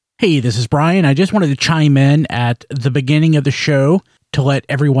Hey, this is Brian. I just wanted to chime in at the beginning of the show to let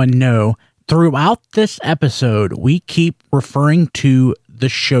everyone know throughout this episode, we keep referring to the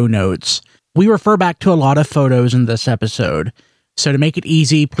show notes. We refer back to a lot of photos in this episode. So to make it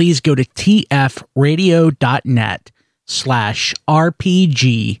easy, please go to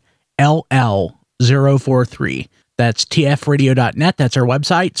tfradio.net/RPGLL043. That's tfradio.net. That's our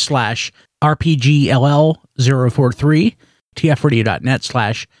website /RPGLL043.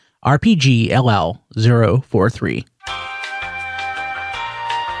 tfradio.net/RPGLL043.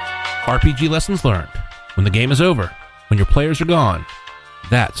 RPG lessons learned. When the game is over, when your players are gone,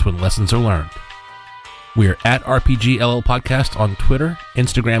 that's when lessons are learned. We are at RPGLL Podcast on Twitter,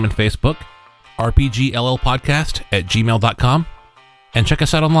 Instagram, and Facebook, rpgllpodcast@gmail.com, and check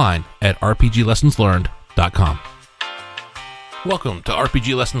us out online at rpglessonslearned.com. Welcome to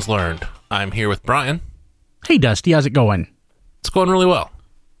RPG Lessons Learned. I'm here with Brian. Hey, Dusty, how's it going? It's going really well.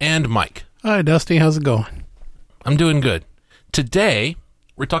 And Mike. Hi, Dusty. How's it going? I'm doing good. Today,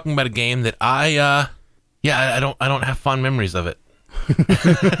 we're talking about a game that I don't have fond memories of it.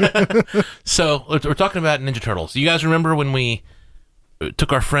 So we're talking about Ninja Turtles. You guys remember when we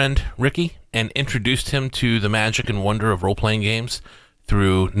took our friend Ricky and introduced him to the magic and wonder of role-playing games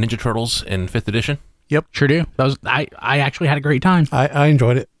through Ninja Turtles in 5th edition? Yep, sure do. I actually had a great time. I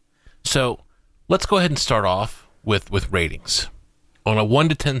enjoyed it. So let's go ahead and start off with ratings. On a 1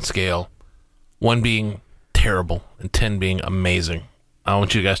 to 10 scale, 1 being terrible and 10 being amazing, I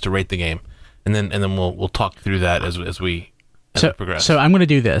want you guys to rate the game, and then we'll talk through that as we progress. So I'm going to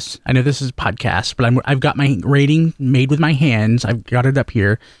do this. I know this is a podcast, but I've got my rating made with my hands. I've got it up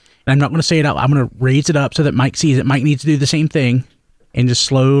here, and I'm not going to say it out. I'm going to raise it up so that Mike sees it. Mike needs to do the same thing, and just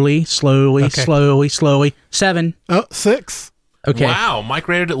slowly. 7. Oh, 6. Okay. Wow, Mike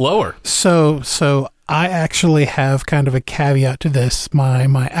rated it lower. So I actually have kind of a caveat to this.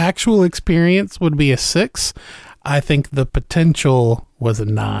 My actual experience would be a 6. I think the potential was a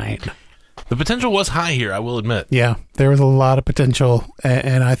 9. The potential was high here, I will admit. Yeah, there was a lot of potential,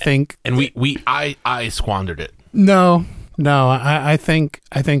 and I think... And I squandered it. No, I think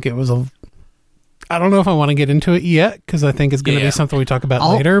it was a... I don't know if I want to get into it yet, because I think it's going to be something we talk about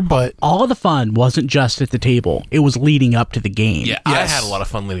later, but... All of the fun wasn't just at the table. It was leading up to the game. Yeah, yes. I had a lot of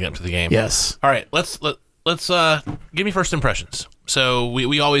fun leading up to the game. Yes. All right, let's give me first impressions. So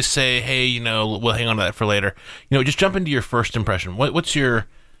we always say, hey, we'll hang on to that for later. Just jump into your first impression. What's your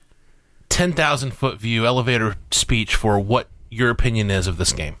 10,000 foot view elevator speech for what your opinion is of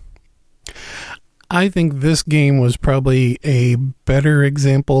this game? I think this game was probably a better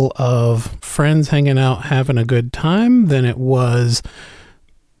example of friends hanging out, having a good time than it was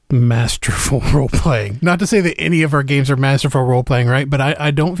masterful role-playing. Not to say that any of our games are masterful role-playing, right? But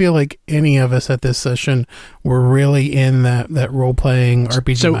I don't feel like any of us at this session were really in that role-playing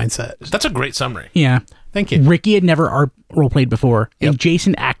RPG mindset. That's a great summary. Yeah. Thank you. Ricky had never role-played before, and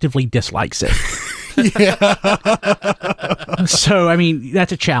Jason actively dislikes it. Yeah. So, I mean,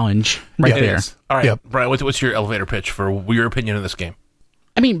 that's a challenge right there. All right, Brian, what's your elevator pitch for your opinion of this game?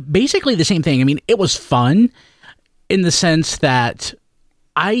 I mean, basically the same thing. I mean, it was fun in the sense that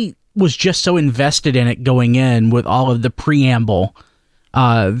I was just so invested in it going in with all of the preamble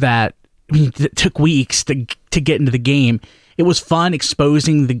that it took weeks to get into the game. It was fun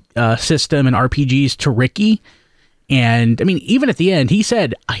exposing the system and RPGs to Ricky. And, I mean, even at the end, he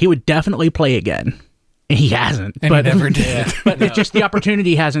said he would definitely play again. And he hasn't. And he never did. But it's just the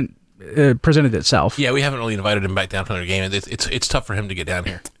opportunity hasn't presented itself. Yeah, we haven't really invited him back down for another game. It's tough for him to get down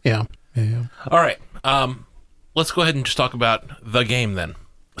here. Yeah. All right. Let's go ahead and just talk about the game then.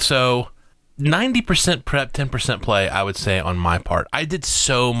 So 90% prep, 10% play, I would say, on my part. I did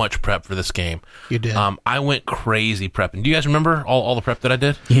so much prep for this game. You did. I went crazy prepping. Do you guys remember all the prep that I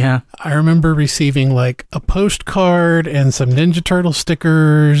did? Yeah. I remember receiving like a postcard and some Ninja Turtle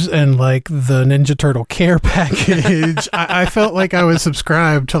stickers and like the Ninja Turtle care package. I felt like I was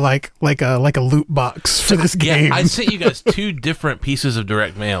subscribed to like a loot box for this game. Yeah, I sent you guys 2 different pieces of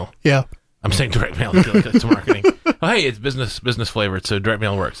direct mail. Yeah. I'm saying direct mail. It's marketing. Oh, hey, it's business flavored, so direct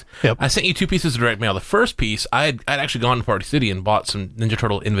mail works. Yep. I sent you 2 pieces of direct mail. The first piece, I'd actually gone to Party City and bought some Ninja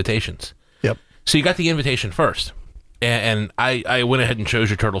Turtle invitations. Yep. So you got the invitation first, and I went ahead and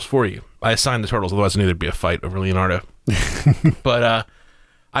chose your turtles for you. I assigned the turtles, otherwise I knew there'd be a fight over Leonardo. But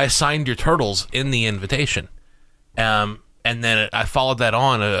I assigned your turtles in the invitation. And then I followed that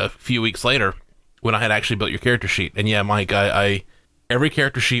on a few weeks later when I had actually built your character sheet. And yeah, Mike, every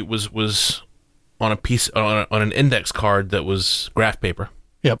character sheet was on a piece on an index card that was graph paper.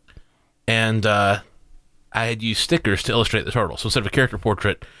 Yep. And I had used stickers to illustrate the turtle. So instead of a character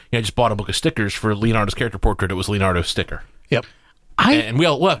portrait, I just bought a book of stickers for Leonardo's character portrait. It was Leonardo's sticker. Yep. And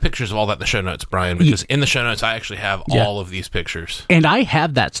we'll have pictures of all that in the show notes, Brian, because in the show notes, I actually have all of these pictures. And I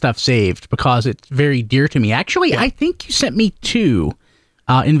have that stuff saved because it's very dear to me. Actually, I think you sent me 2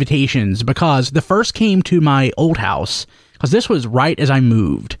 invitations, because the first came to my old house, because this was right as I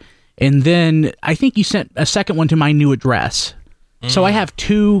moved. And then I think you sent a second one to my new address. So I have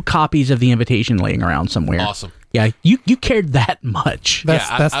 2 copies of the invitation laying around somewhere. Awesome. Yeah, you cared that much.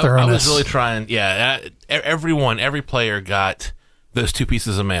 That's thoroughness. I was really trying. Yeah, every player got those 2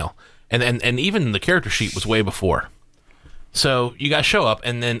 pieces of mail, and even the character sheet was way before. So you guys show up,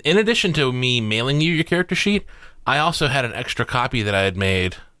 and then in addition to me mailing you your character sheet, I also had an extra copy that I had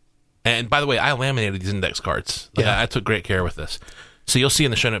made. And by the way, I laminated these index cards. Like, I took great care with this. So you'll see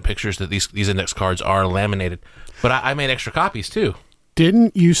in the show note pictures that these index cards are laminated, but I made extra copies too.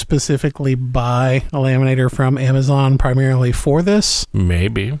 Didn't you specifically buy a laminator from Amazon primarily for this?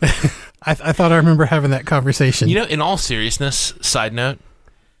 Maybe. I thought I remember having that conversation. You know, in all seriousness, side note,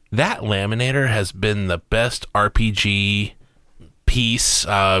 that laminator has been the best RPG piece,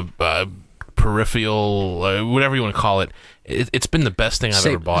 peripheral, whatever you want to call it. It's been the best thing I've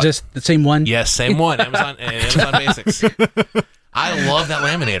ever bought. Just the same one? Yes, same one. Amazon Basics. I love that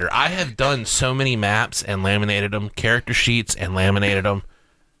laminator. I have done so many maps and laminated them, character sheets and laminated them.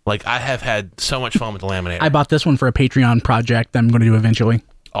 Like, I have had so much fun with the laminator. I bought this one for a Patreon project that I'm going to do eventually.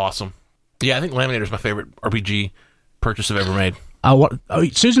 Awesome. Yeah, I think laminator is my favorite RPG purchase I've ever made.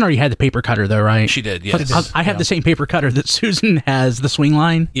 Susan already had the paper cutter, though, right? She did, yes. I have the same paper cutter that Susan has, the swing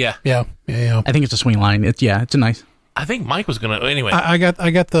line. Yeah. Yeah. I think it's a swing line. It's a nice. I think Mike was gonna. Anyway, I got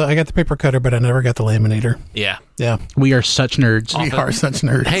the paper cutter, but I never got the laminator. Yeah. We are such nerds. We are such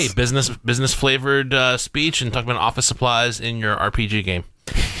nerds. Hey, business flavored speech and talk about office supplies in your RPG game.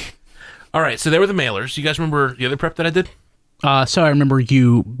 All right, so there were the mailers. You guys remember the other prep that I did? So I remember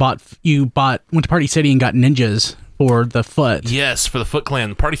you went to Party City and got ninjas for the Foot. Yes, for the Foot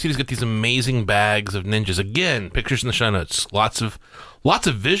Clan. Party City's got these amazing bags of ninjas. Again, pictures in the show notes. Lots of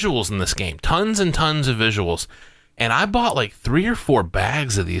visuals in this game. Tons and tons of visuals. And I bought like 3 or 4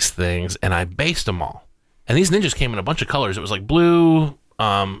 bags of these things, and I based them all. And these ninjas came in a bunch of colors. It was like blue,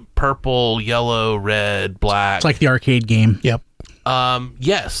 purple, yellow, red, black. It's like the arcade game. Yep.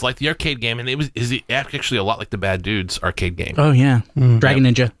 Yes, like the arcade game, and is actually a lot like the Bad Dudes arcade game. Oh yeah, Dragon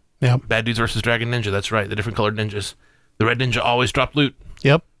Ninja. Yep. Bad Dudes versus Dragon Ninja. That's right. The different colored ninjas. The red ninja always dropped loot.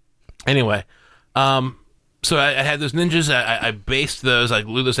 Yep. Anyway, so I had those ninjas. I based those. I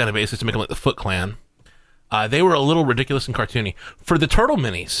glued those down to bases to make them like the Foot Clan. They were a little ridiculous and cartoony. For the Turtle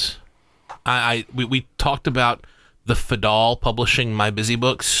Minis, we talked about the Fadal publishing My Busy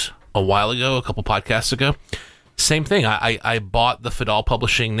Books a while ago, a couple podcasts ago. Same thing. I bought the Fadal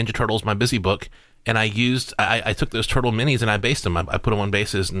publishing Ninja Turtles My Busy Book, and I took those Turtle Minis and I based them. I put them on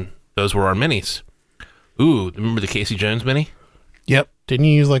bases, and those were our minis. Ooh, remember the Casey Jones mini? Yep. Didn't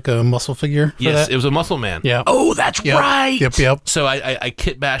you use like a muscle figure for Yes, that? it was a Muscle Man. Yeah. Oh, that's right. Yep. So I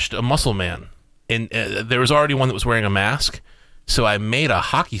kit bashed a Muscle Man, and there was already one that was wearing a mask. So I made a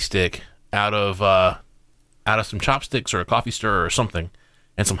hockey stick out of some chopsticks or a coffee stirrer or something,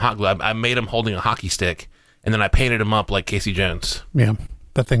 and some hot glue. I made him holding a hockey stick, and then I painted him up like Casey Jones. Yeah.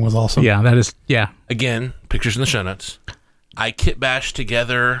 That thing was awesome. Yeah, that is. Yeah. Again, pictures in the show notes. I kit bashed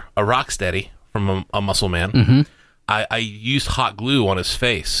together a Rocksteady from a Muscle Man. Mm-hmm. I used hot glue on his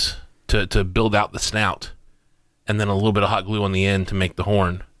face to build out the snout, and then a little bit of hot glue on the end to make the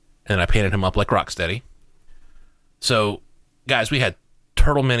horn, and I painted him up like Rocksteady. So, guys, we had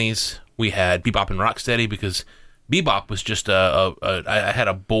Turtle Minis, we had Bebop and Rocksteady, because Bebop was just I had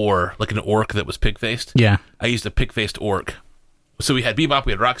a boar, like an orc that was pig-faced. Yeah. I used a pig-faced orc. So we had Bebop,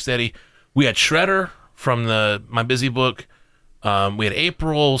 we had Rocksteady, we had Shredder from My Busy Book, we had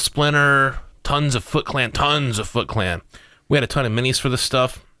April, Splinter, tons of Foot Clan. We had a ton of minis for this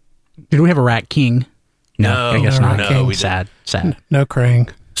stuff. Did we have a Rat King? No, I guess no, not. Rat King. we didn't. Sad. No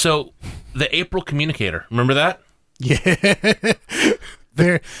Krang. So the April Communicator, remember that? Yeah.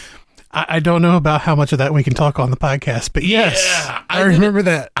 I don't know about how much of that we can talk on the podcast, but yes, Yeah, I remember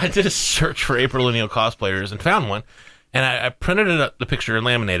that. I did a search for April O'Neil cosplayers and found one, and I printed it up, the picture, and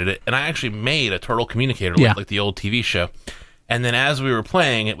laminated it, and I actually made a turtle communicator like the old TV show. And then as we were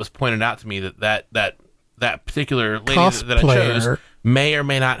playing, it was pointed out to me that particular lady that I chose may or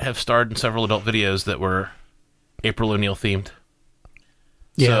may not have starred in several adult videos that were April O'Neil themed.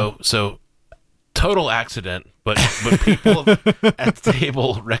 Yeah. So total accident, but people at the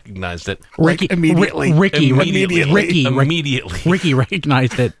table recognized it. Ricky immediately. Ricky Immediately.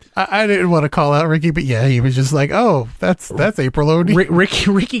 recognized it. I didn't want to call out Ricky, but yeah, he was just like, "Oh, that's April O'Neil."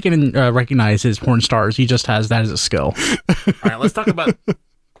 Ricky can recognize his porn stars. He just has that as a skill. All right, let's talk about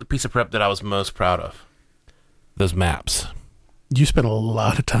the piece of prep that I was most proud of. Those maps. You spent a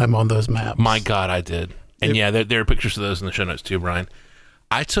lot of time on those maps. My God, I did. And yeah, there are pictures of those in the show notes too, Brian.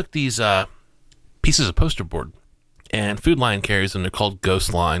 I took these pieces of poster board, and Food Lion carries them. They're called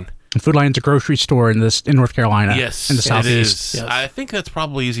Ghost Line. Food Lion's a grocery store in North Carolina. Yes, in the southeast. Yes. I think that's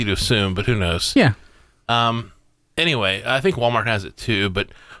probably easy to assume, but who knows? Yeah. Anyway, I think Walmart has it too. But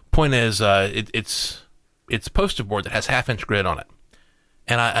point is, it's poster board that has 1/2-inch grid on it,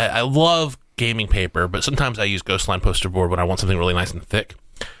 and I love gaming paper, but sometimes I use Ghost Line poster board when I want something really nice and thick.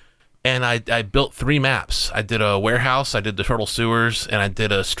 And I built 3 maps. I did a warehouse, I did the turtle sewers, and I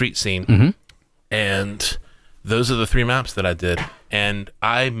did a street scene. Mm-hmm. And those are the 3 maps that I did. And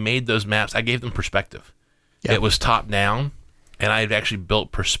I made those maps. I gave them perspective. Yeah. It was top down, and I had actually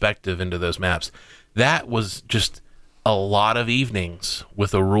built perspective into those maps. That was just a lot of evenings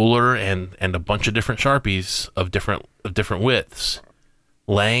with a ruler and a bunch of different Sharpies of different widths,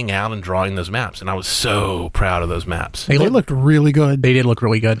 laying out and drawing those maps, and I was so proud of those maps. They looked really good. They did look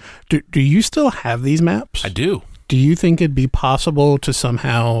really good. Do you still have these maps? I do. Do you think it'd be possible to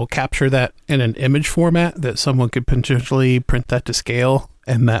somehow capture that in an image format that someone could potentially print that to scale,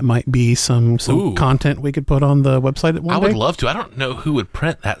 and that might be some Ooh. content we could put on the website at one I day? would love to. I don't know who would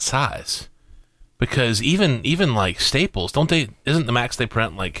print that size, because even like Staples, isn't the max they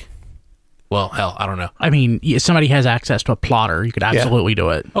print like, well, hell, I don't know. I mean, if somebody has access to a plotter, you could absolutely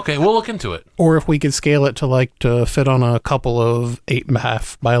do it. Okay, we'll look into it. Or if we could scale it to fit on a couple of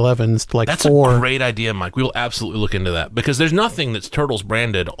 8.5 by 11s to like That's 4. a great idea, Mike. We will absolutely look into that, because there's nothing that's Turtles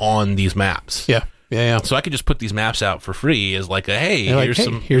branded on these maps. Yeah. So I could just put these maps out for free as like a, hey, They're like, here's hey,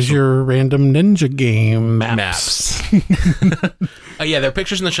 some here's your random ninja game maps. Yeah, there are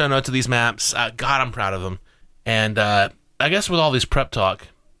pictures in the show notes of these maps. God, I'm proud of them. And I guess with all this prep talk,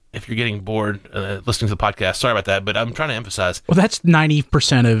 if you're getting bored listening to the podcast, sorry about that, but I'm trying to emphasize. Well, that's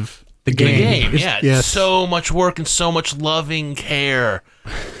 90% of the game. Yeah, Yes. so much work and so much loving care.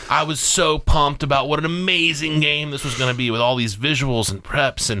 I was so pumped about what an amazing game this was going to be with all these visuals and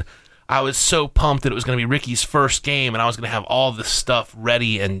preps, and I was so pumped that it was going to be Ricky's first game, and I was going to have all this stuff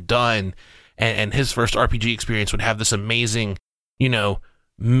ready and done, and his first RPG experience would have this amazing,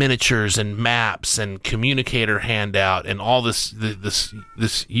 miniatures and maps and communicator handout and all this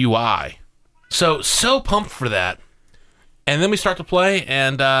UI. So pumped for that. And then we start to play,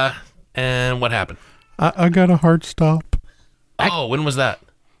 and what happened? I got a hard stop. Oh, when was that?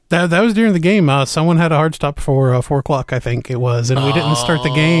 That was during the game. Someone had a hard stop for 4 o'clock, I think it was, and we didn't start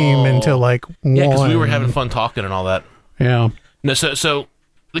the game until like 1. Yeah, because we were having fun talking and all that. Yeah. No, so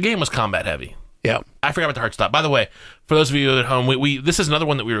the game was combat heavy. Yeah. I forgot about the hard stop. By the way, for those of you at home, we this is another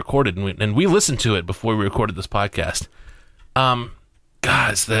one that we recorded, and we listened to it before we recorded this podcast.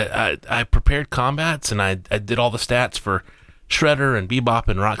 Guys, I prepared combats, and I did all the stats for Shredder and Bebop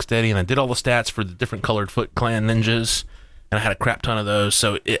and Rocksteady, and I did all the stats for the different colored Foot Clan ninjas, and I had a crap ton of those.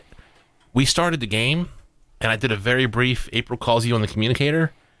 So we started the game, and I did a very brief April calls you on the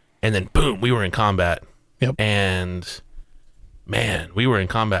communicator, and then boom, we were in combat. Yep. And man, we were in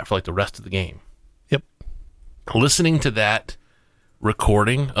combat for like the rest of the game. Yep. Listening to that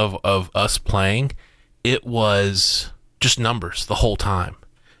recording of us playing, it was just numbers the whole time.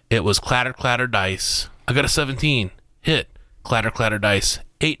 It was clatter, clatter, dice. I got a 17. Hit. Clatter, clatter, dice.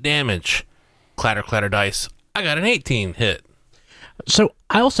 8 damage. Clatter, clatter, dice. I got an 18. Hit. So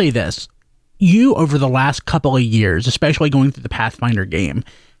I'll say this. You, over the last couple of years, especially going through the Pathfinder game,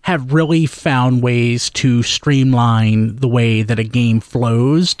 have really found ways to streamline the way that a game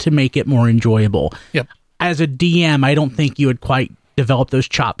flows to make it more enjoyable. Yep. As a DM, I don't think you had quite developed those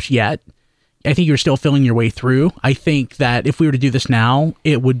chops yet. I think you're still feeling your way through. I think that if we were to do this now,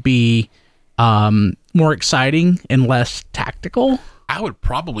 it would be more exciting and less tactical. I would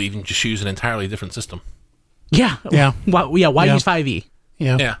probably even just use an entirely different system. Yeah. Yeah. Why use 5e?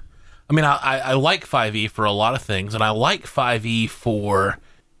 Yeah. Yeah. I mean, I like 5e for a lot of things, and I like 5e for...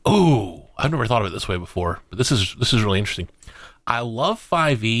 Ooh, I've never thought of it this way before, but this is really interesting. I love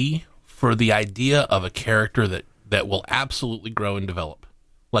 5e for the idea of a character that will absolutely grow and develop.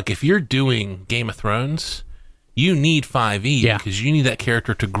 Like, if you're doing Game of Thrones, you need 5e because you need that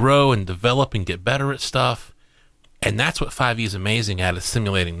character to grow and develop and get better at stuff. And that's what 5e is amazing at, is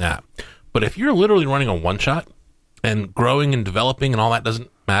simulating that. But if you're literally running a one-shot and growing and developing and all that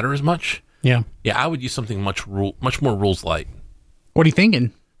doesn't matter as much, Yeah. I would use something much more rules light. What are you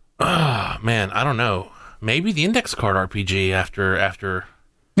thinking? Man, I don't know. Maybe the index card RPG after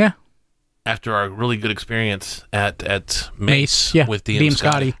our really good experience at Mace with DM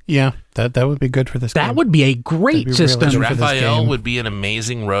Scotty. Yeah. That would be good for this game. That would be a great That'd be system. really good for this Raphael game. would be an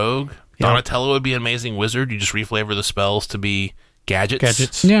amazing rogue. Yeah. Donatello would be an amazing wizard. You just reflavor the spells to be gadgets.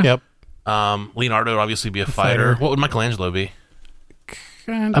 Gadgets. Yeah. Yep. Leonardo would obviously be a fighter. fighter. What would Michelangelo be?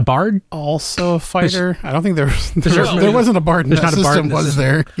 A bard? also a fighter. I don't think there there- wasn't a bard in there's that not a bard system, in the was system.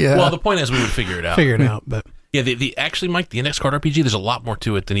 there? Yeah. Well, the point is we would figure it out. Figure it out, but Yeah, the actually, Mike, the index card RPG, there's a lot more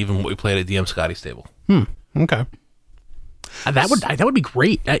to it than even what we played at DM Scotty's table. okay. That would be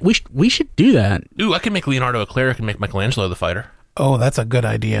great. We should do that. Ooh, I can make Leonardo a cleric and make Michelangelo the fighter. Oh, that's a good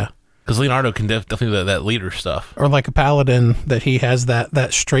idea. Because Leonardo can definitely do that leader stuff. Or like a paladin, that he has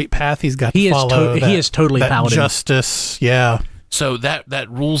that straight path he's got He to is follow. he is totally that paladin. justice. Yeah. So that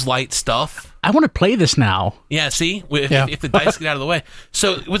rules light stuff. I want to play this now. Yeah, see, Yeah. if the dice get out of the way.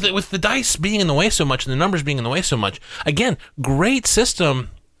 So with the dice being in the way so much and the numbers being in the way so much, again, great system,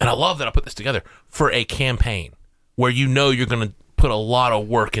 and I love that I put this together for a campaign where you know you're going to put a lot of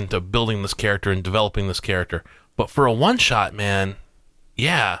work into building this character and developing this character. But for a one shot, man,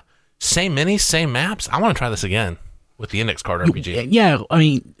 yeah, same minis, same maps. I want to try this again with the index card RPG. Yeah, I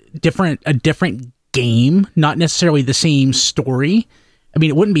mean, a different game, not necessarily the same story. I mean,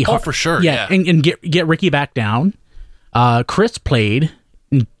 it wouldn't be hard for sure, yeah. and get Ricky back down. Chris played.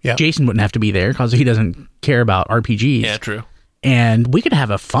 And Yeah. Jason wouldn't have to be there because he doesn't care about RPGs. Yeah, true. And we could have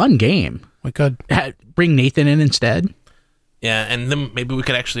a fun game. We could. Bring Nathan in instead. Yeah, and then maybe we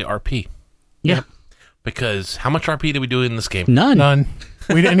could actually RP. Yeah, Because how much RP did we do in this game? None.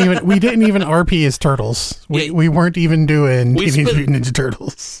 We didn't even RP as turtles. We weren't even doing We Teenage spent- Mutant Ninja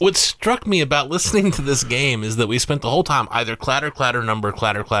Turtles. What struck me about listening to this game is that we spent the whole time either clatter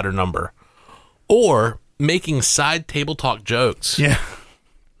number, or making side table talk jokes. Yeah.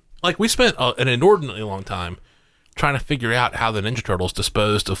 Like we spent an inordinately long time trying to figure out how the Ninja Turtles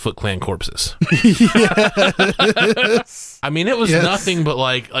disposed of Foot Clan corpses. I mean, it was Yes. nothing but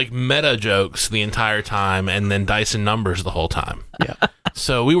like meta jokes the entire time, and then dice and numbers the whole time. Yeah.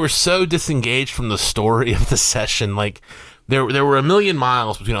 So we were so disengaged from the story of the session. Like there were a million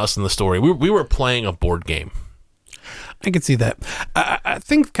miles between us and the story. We were playing a board game. I could see that. I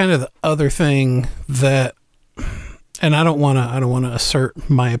think kind of the other thing that, and I don't want to assert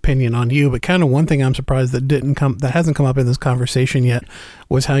my opinion on you, but kind of one thing I'm surprised that hasn't come up in this conversation yet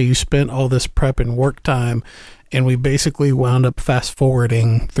was how you spent all this prep and work time, and we basically wound up fast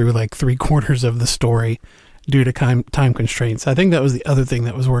forwarding through like 3/4 of the story due to time constraints. I think that was the other thing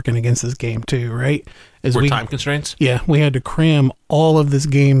that was working against this game too, right? Were time constraints? Yeah, we had to cram all of this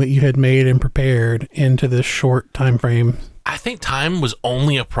game that you had made and prepared into this short time frame. I think time was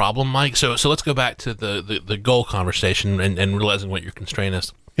only a problem, Mike. So let's go back to the goal conversation and realizing what your constraint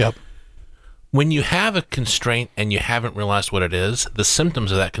is. Yep. When you have a constraint and you haven't realized what it is, the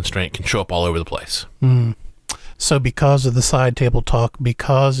symptoms of that constraint can show up all over the place. So because of the side table talk,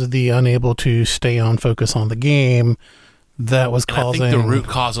 because of the unable to stay on focus on the game, that was And causing... I think the root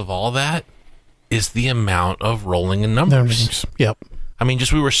cause of all that is the amount of rolling in numbers. Yep. I mean,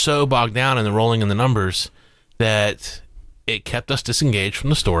 just we were so bogged down in the rolling in the numbers that it kept us disengaged from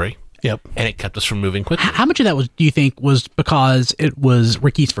the story. Yep. And it kept us from moving quickly. How much of that do you think was because it was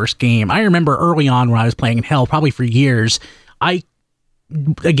Ricky's first game? I remember early on when I was playing in Hell, probably for years, I,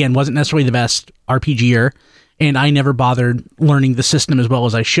 again, wasn't necessarily the best RPGer, and I never bothered learning the system as well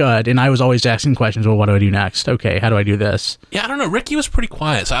as I should, and I was always asking questions, well, what do I do next? Okay, how do I do this? Yeah, I don't know. Ricky was pretty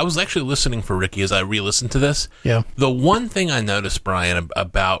quiet, so I was actually listening for Ricky as I re-listened to this. Yeah. The one thing I noticed, Brian,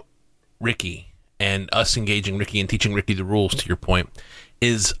 about Ricky and us engaging Ricky and teaching Ricky the rules, to your point,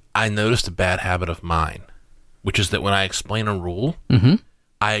 is I noticed a bad habit of mine, which is that when I explain a rule,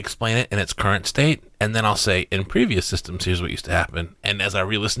 I explain it in its current state, and then I'll say, in previous systems, here's what used to happen. And as I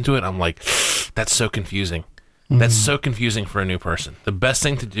re-listen to it, I'm like, that's so confusing. That's so confusing for a new person. The best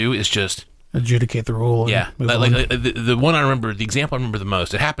thing to do is just... Adjudicate the rule. And Yeah, move like on. the one I remember, the example I remember the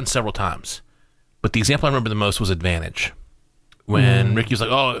most, it happened several times, but the example I remember the most was advantage. When Ricky was like,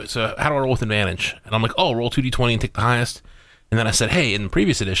 oh, so how do I roll with advantage? And I'm like, oh, roll 2d20 and take the highest. And then I said, hey, in the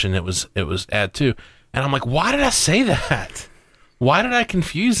previous edition, it was add 2. And I'm like, why did I say that? Why did I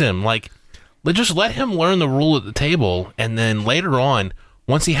confuse him? Like, just let him learn the rule at the table, and then later on,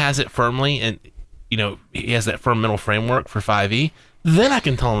 once he has it firmly, and he has that firm mental framework for 5e, then I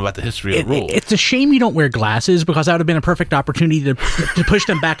can tell him about the history of the rule. It's a shame you don't wear glasses, because that would have been a perfect opportunity to push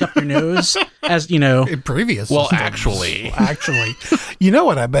them back up your nose, as you know. In previous Well, systems. Actually. You know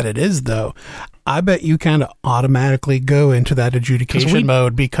what I bet it is, though? I bet you kind of automatically go into that adjudication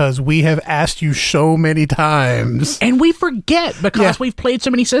mode because we have asked you so many times. And we forget because we've played so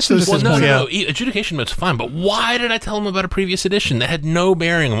many systems. Well, at this no, point. adjudication mode's fine, but why did I tell him about a previous edition that had no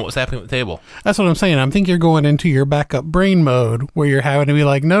bearing on what was happening at the table? That's what I'm saying. I think you're going into your backup brain mode where you're having to be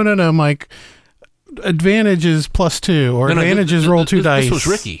like, no, Mike, advantage is +2 or advantage is roll 2 dice. This was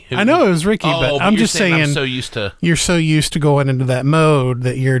Ricky. I know it was Ricky, but I'm just saying I'm so used to... You're so used to going into that mode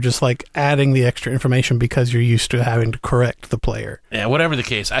that you're just like adding the extra information because you're used to having to correct the player. Yeah, whatever the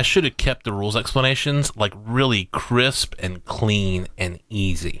case, I should have kept the rules explanations like really crisp and clean and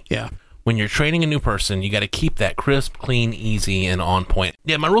easy. Yeah. When you're training a new person, you got to keep that crisp, clean, easy, and on point.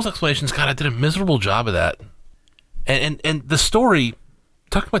 Yeah, my rules explanations, God, I did a miserable job of that. And the story,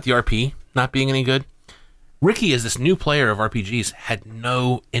 talking about the RP not being any good, Ricky, as this new player of RPGs, had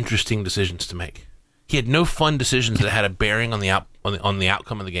no interesting decisions to make. He had no fun decisions that had a bearing on the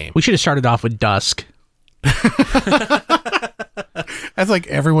outcome of the game. We should have started off with Dusk. That's like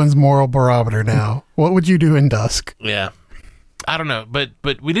everyone's moral barometer now. What would you do in Dusk? Yeah. I don't know, but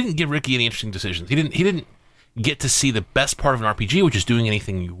we didn't give Ricky any interesting decisions. He didn't get to see the best part of an RPG, which is doing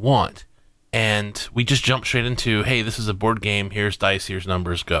anything you want. And we just jumped straight into, hey, this is a board game, here's dice, here's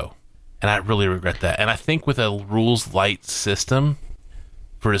numbers, go. And I really regret that. And I think with a rules light system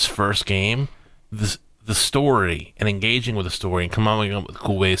for his first game, the story and engaging with the story and coming up with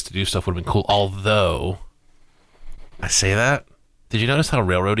cool ways to do stuff would have been cool. Although, I say that, did you notice how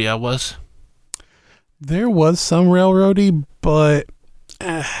railroady I was? There was some railroady, but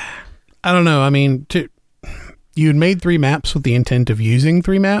I don't know. I mean, you had made 3 maps with the intent of using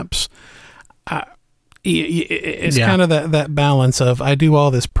 3 maps. It's kind of that balance of, I do all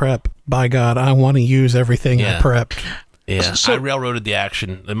this prep, by God, I want to use everything I prepped. Yeah, so I railroaded the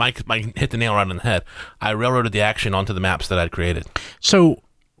action. Mike hit the nail right on the head. I railroaded the action onto the maps that I'd created. So,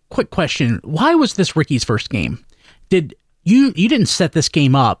 quick question. Why was this Ricky's first game? Did you didn't set this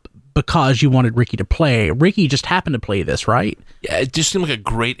game up because you wanted Ricky to play? Ricky just happened to play this, right? Yeah, it just seemed like a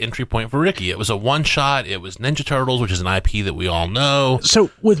great entry point for Ricky. It was a one-shot. It was Ninja Turtles, which is an IP that we all know. So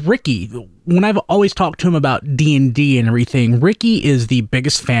with Ricky, when I've always talked to him about D&D and everything, Ricky is the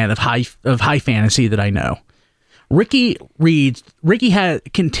biggest fan of high fantasy that I know. Ricky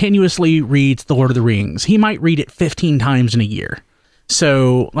continuously reads The Lord of the Rings. He might read it 15 times in a year.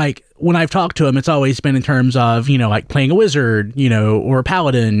 So, like, when I've talked to him, it's always been in terms of, like playing a wizard, or a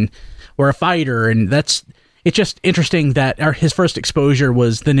paladin or a fighter. And it's just interesting that his first exposure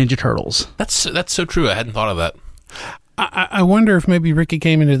was the Ninja Turtles. That's so true. I hadn't thought of that. I wonder if maybe Ricky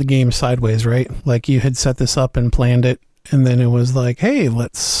came into the game sideways, right? Like you had set this up and planned it, and then it was like, hey,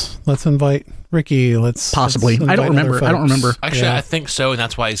 let's invite Ricky. Possibly. I don't remember. Actually, yeah. I think so, and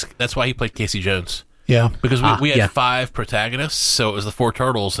that's why he played Casey Jones. Yeah, because we had 5 protagonists, so it was the 4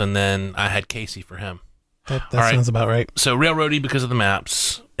 turtles, and then I had Casey for him. That sounds about right. So railroady because of the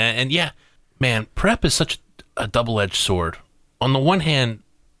maps, and yeah, man, prep is such a double-edged sword. On the one hand,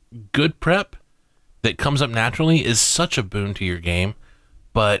 good prep that comes up naturally is such a boon to your game,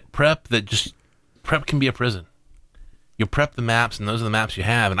 but prep can be a prison. You prep the maps, and those are the maps you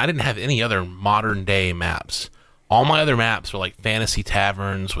have, and I didn't have any other modern-day maps. All my other maps were like fantasy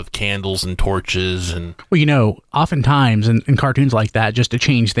taverns with candles and torches and... Well, oftentimes in cartoons like that, just to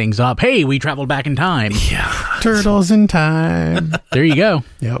change things up, hey, we traveled back in time. Yeah. Turtles in time. There you go.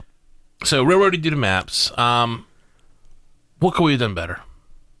 Yep. So, railroaded due to maps. What could we have done better?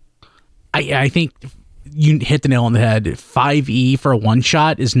 I think you hit the nail on the head. 5e for a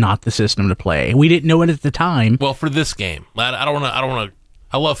one-shot is not the system to play. We didn't know it at the time. Well, for this game. I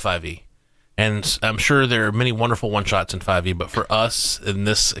love 5e. And I'm sure there are many wonderful one-shots in 5e, but for us, in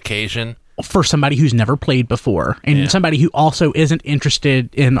this occasion... For somebody who's never played before, and somebody who also isn't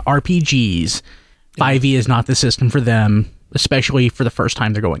interested in RPGs, 5e is not the system for them, especially for the first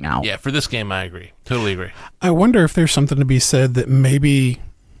time they're going out. Yeah, for this game, I agree. Totally agree. I wonder if there's something to be said that maybe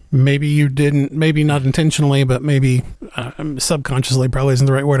you didn't, maybe not intentionally, but maybe subconsciously, probably isn't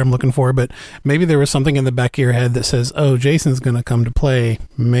the right word I'm looking for, but maybe there was something in the back of your head that says, oh, Jason's going to come to play.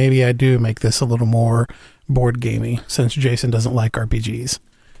 Maybe I do make this a little more board gamey since Jason doesn't like RPGs.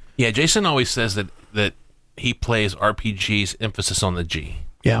 Yeah, Jason always says that he plays RPGs, emphasis on the G.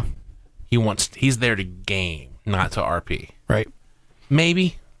 Yeah. He's there to game, not to RP. Right.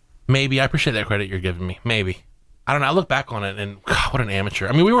 Maybe. I appreciate that credit you're giving me. Maybe. I don't know. I look back on it and God, what an amateur.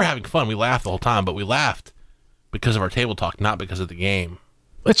 I mean, we were having fun. We laughed the whole time, but we laughed because of our table talk, not because of the game.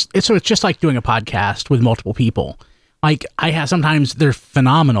 It's just like doing a podcast with multiple people. Like sometimes they're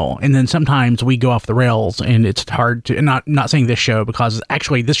phenomenal, and then sometimes we go off the rails, and it's hard to. And not saying this show, because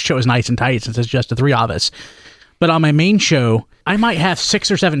actually this show is nice and tight since it's just the 3 of us. But on my main show, I might have 6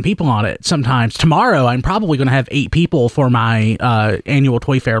 or 7 people on it sometimes. Tomorrow, I'm probably going to have 8 people for my annual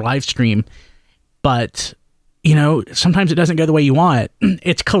Toy Fair live stream. But sometimes it doesn't go the way you want.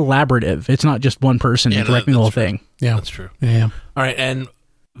 It's collaborative. It's not just one person directing the whole thing. Yeah, that's true. Yeah. All right, and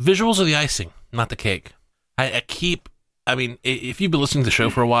visuals are the icing, not the cake. If you've been listening to the show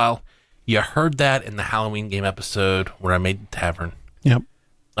for a while, You heard that in the Halloween game episode where I made the tavern. Yep.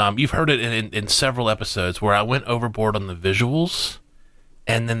 You've heard it in several episodes where I went overboard on the visuals,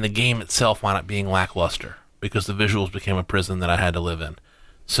 and then the game itself wound up being lackluster because the visuals became a prison that I had to live in.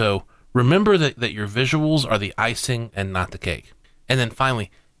 So remember that your visuals are the icing and not the cake. And then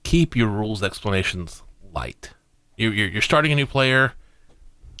finally, keep your rules explanations light. You're starting a new player.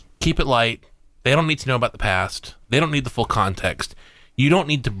 Keep it light. They don't need to know about the past. They don't need the full context. You don't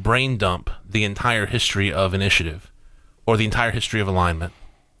need to brain dump the entire history of initiative or the entire history of alignment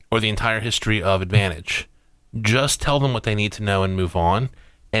or the entire history of advantage. Just tell them what they need to know and move on.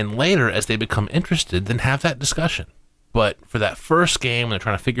 And later, as they become interested, then have that discussion. But for that first game, when they're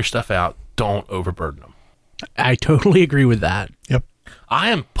trying to figure stuff out, don't overburden them. I totally agree with that. Yep. I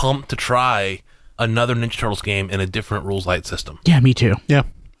am pumped to try another Ninja Turtles game in a different rules light system. Yeah, me too. Yeah.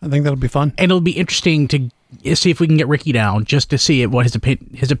 I think that'll be fun. And it'll be interesting to see if we can get Ricky down just to see what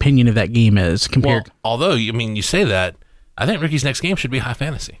his opinion of that game is compared. Well, although, you say that, I think Ricky's next game should be High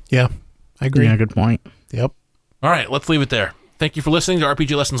Fantasy. Yeah. I agree. Yeah, good point. Yep. All right, let's leave it there. Thank you for listening to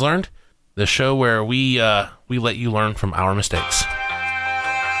RPG Lessons Learned, the show where we let you learn from our mistakes.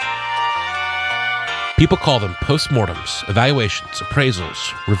 People call them postmortems, evaluations,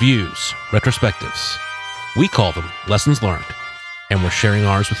 appraisals, reviews, retrospectives. We call them lessons learned, and we're sharing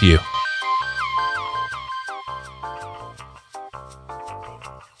ours with you.